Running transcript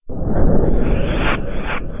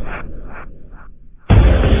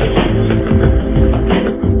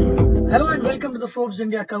Forbes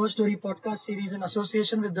India Cover Story podcast series in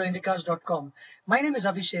association with theindicast.com. My name is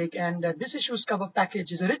Abhishek, and this issue's cover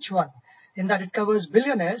package is a rich one in that it covers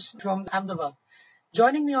billionaires from Ahmedabad.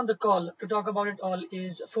 Joining me on the call to talk about it all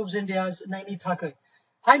is Forbes India's Naini Thakur.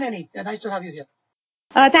 Hi Naini, nice to have you here.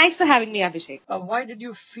 Thanks for having me, Abhishek. Why did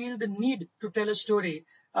you feel the need to tell a story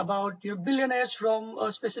about billionaires from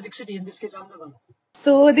a specific city, in this case Ahmedabad?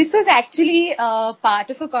 So this was actually part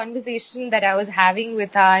of a conversation that I was having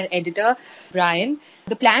with our editor, Brian.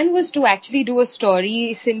 The plan was to actually do a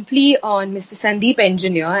story simply on Mr. Sandeep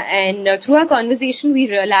Engineer. And through our conversation, we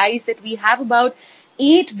realized that we have about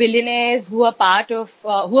 8 billionaires who are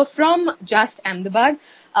who are from just Ahmedabad.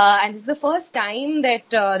 And this is the first time that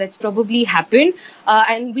that's probably happened.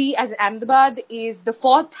 And we, as Ahmedabad, is the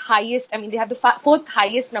fourth highest. They have the fourth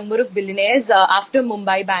highest number of billionaires after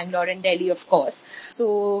Mumbai, Bangalore, and Delhi, of course.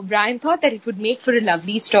 So Brian thought that it would make for a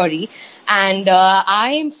lovely story. And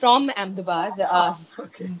I am from Ahmedabad.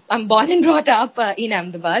 Okay. I'm born and brought up in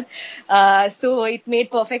Ahmedabad. So it made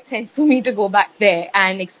perfect sense for me to go back there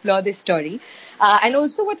and explore this story. And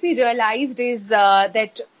also what we realized is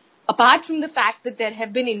that apart from the fact that there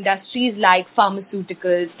have been industries like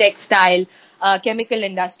pharmaceuticals, textile, chemical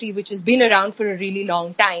industry, which has been around for a really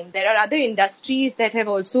long time, there are other industries that have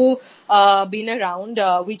also been around,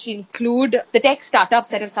 which include the tech startups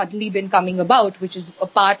that have suddenly been coming about, which is a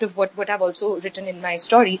part of what I've also written in my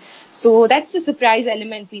story. So that's the surprise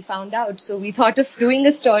element we found out. So we thought of doing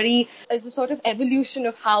a story as a sort of evolution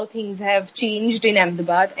of how things have changed in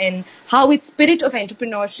Ahmedabad and how its spirit of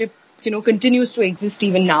entrepreneurship continues to exist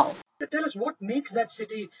even now. Tell us what makes that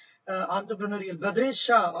city entrepreneurial. Badresh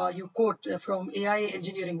Shah, you quote from AI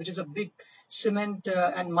Engineering, which is a big cement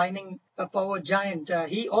and mining power giant.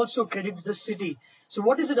 He also credits the city. So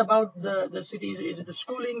what is it about the city? Is it the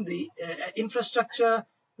schooling, the infrastructure?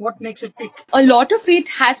 What makes it tick? A lot of it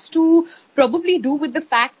has to probably do with the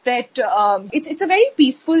fact that it's a very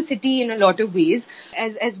peaceful city in a lot of ways.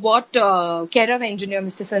 As what care of engineer,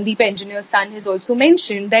 Mr. Sandeep Engineer's son, has also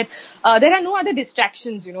mentioned, that there are no other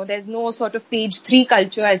distractions. There's no sort of page 3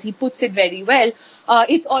 culture, as he puts it very well.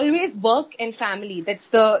 It's always work and family. That's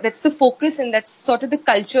the focus, and that's sort of the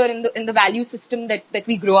culture and the value system that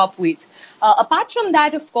we grow up with. Apart from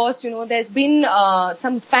that, of course, there's been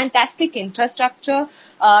some fantastic infrastructure.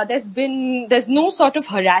 There's no sort of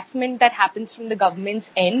harassment that happens from the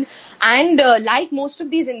government's end. And like most of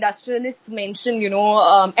these industrialists mentioned,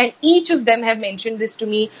 and each of them have mentioned this to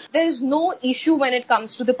me, there's no issue when it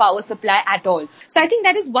comes to the power supply at all. So I think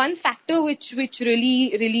that is one factor which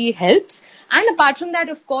really, really helps. And apart from that,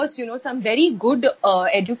 of course, some very good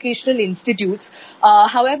educational institutes.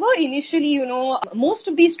 However, initially, most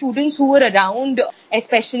of these students who were around,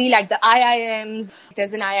 especially like the IIMs,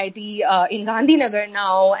 there's an IIT in Gandhinagar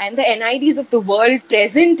now, and the NIDs of the world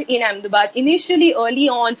present in Ahmedabad, initially early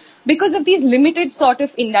on, because of these limited sort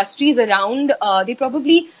of industries around, they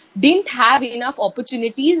probably didn't have enough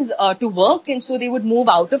opportunities to work, and so they would move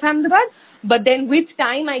out of Ahmedabad. But then with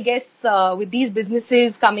time, I guess, with these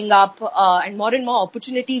businesses coming up and more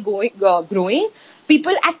opportunity growing,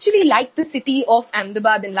 people actually like the city of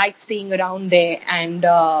Ahmedabad and like staying around there. And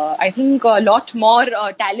I think a lot more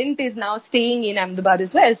talent is now staying in Ahmedabad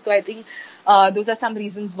as well. So I think those are some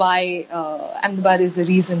reasons why Ahmedabad is the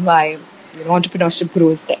reason why entrepreneurship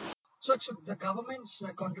grows there. So the government's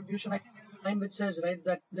contribution, I think there's a line which says, right,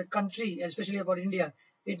 that the country, especially about India,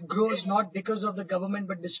 it grows not because of the government,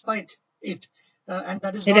 but despite it. And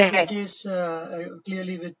that is not the case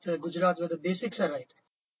clearly with Gujarat, where the basics are right.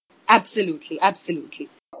 Absolutely, absolutely.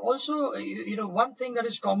 Also, one thing that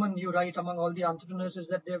is common, you write, among all the entrepreneurs is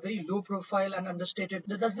that they're very low profile and understated.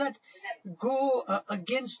 Does that go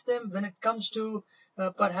against them when it comes to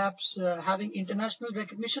perhaps having international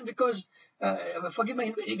recognition? Because, forgive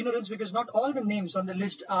my ignorance, because not all the names on the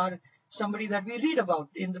list are somebody that we read about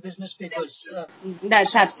in the business papers.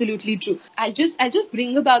 That's absolutely true. I'll just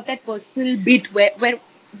bring about that personal bit where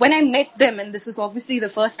when I met them, and this is obviously the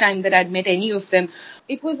first time that I'd met any of them,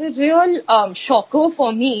 it was a real shocker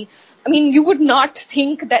for me. You would not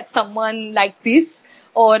think that someone like this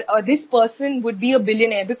or this person would be a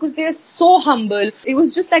billionaire, because they're so humble. It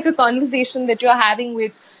was just like a conversation that you're having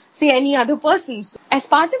with, say, any other person. So as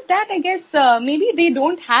part of that, I guess maybe they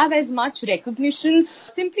don't have as much recognition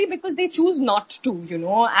simply because they choose not to,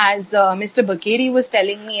 as Mr. Bakeri was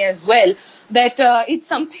telling me as well, that it's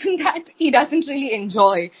something that he doesn't really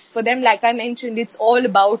enjoy. For them, like I mentioned, it's all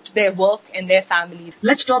about their work and their family.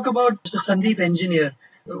 Let's talk about Mr. Sandeep Engineer.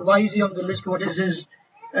 Why is he on the list? What is his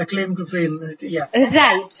claim to fame? Yeah.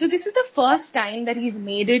 Right. So this is the first time that he's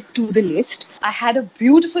made it to the list. I had a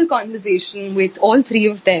beautiful conversation with all 3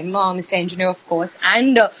 of them, Mr. Engineer, of course,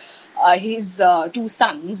 and his two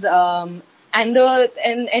sons.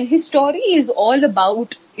 And his story is all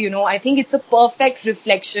about, I think it's a perfect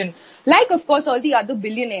reflection, like of course all the other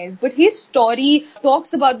billionaires, but his story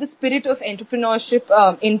talks about the spirit of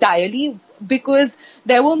entrepreneurship entirely, because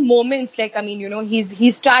there were moments like,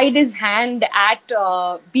 he's tried his hand at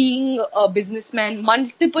being a businessman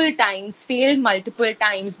multiple times, failed multiple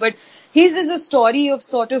times, but his is a story of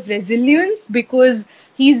sort of resilience, because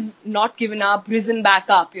he's not given up, risen back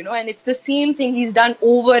up, and it's the same thing he's done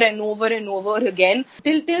over and over and over again,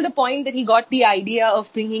 till the point that he got the idea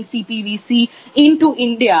of bringing CPVC into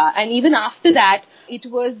India. And even after that, it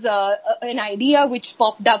was an idea which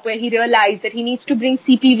popped up where he realized that he needs to bring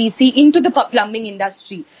CPVC into the plumbing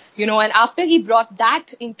industry, and after he brought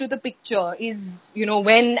that into the picture is,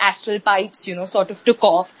 when Astral Pipes, sort of took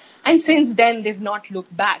off. And since then, they've not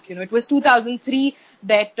looked back. It was 2003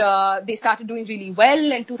 that they started doing really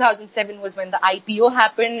well, and 2007 was when the IPO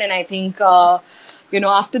happened. And I think,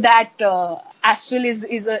 after that, Astral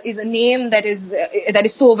is a name that is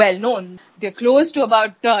so well known. They're close to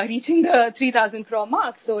about reaching the 3,000 crore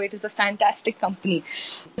mark. So it is a fantastic company.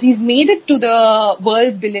 He's made it to the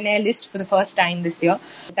world's billionaire list for the first time this year.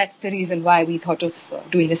 That's the reason why we thought of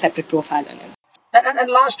doing a separate profile on him. And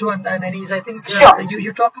last one, Naniz, I think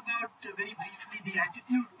you talk about very briefly the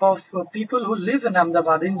attitude of people who live in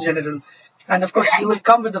Ahmedabad in general. And of course, you will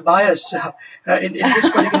come with a bias in this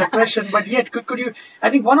particular question. But yet, could you? I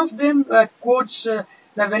think one of them quotes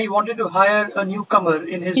that when he wanted to hire a newcomer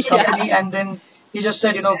in his company, and then he just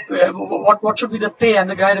said, what should be the pay? And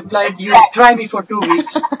the guy replied, "You try me for 2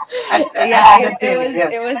 weeks."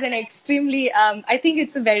 It was an extremely. I think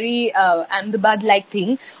it's a very Ahmedabad-like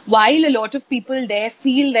thing. While a lot of people there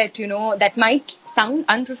feel that that might sound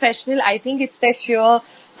unprofessional, I think it's their sheer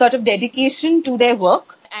sort of dedication to their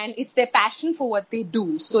work. And it's their passion for what they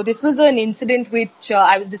do. So this was an incident which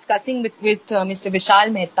I was discussing with Mr. Vishal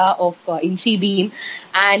Mehta of Infibeam,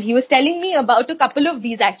 and he was telling me about a couple of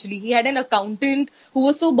these actually. He had an accountant who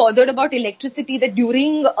was so bothered about electricity that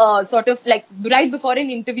during sort of like right before an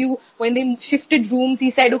interview, when they shifted rooms, he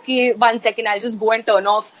said, "Okay, 1 second, I'll just go and turn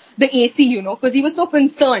off the AC," because he was so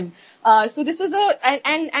concerned. So this was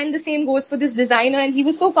and the same goes for this designer, and he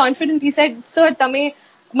was so confident. He said, "Sir, tame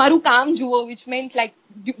maru kaam juo," which meant like,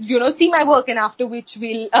 see my work, and after which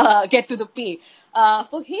we'll get to the pay.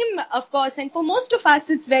 For him, of course, and for most of us,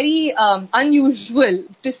 it's very unusual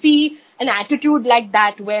to see an attitude like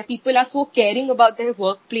that where people are so caring about their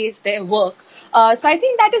workplace, their work. So I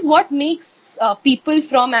think that is what makes people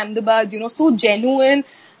from Ahmedabad, so genuine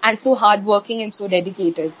and so hardworking and so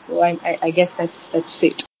dedicated. So I guess that's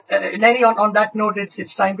it. Nani, on that note,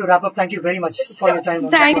 it's time to wrap up. Thank you very much for your time.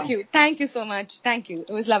 Thank you so much. Thank you.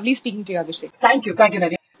 It was lovely speaking to you, Abhishek. Thank you,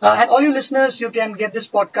 Nani. And all you listeners, you can get this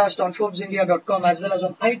podcast on ForbesIndia.com as well as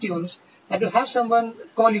on iTunes. And to have someone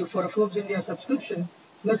call you for a Forbes India subscription,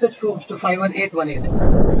 message Forbes to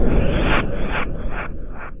 51818.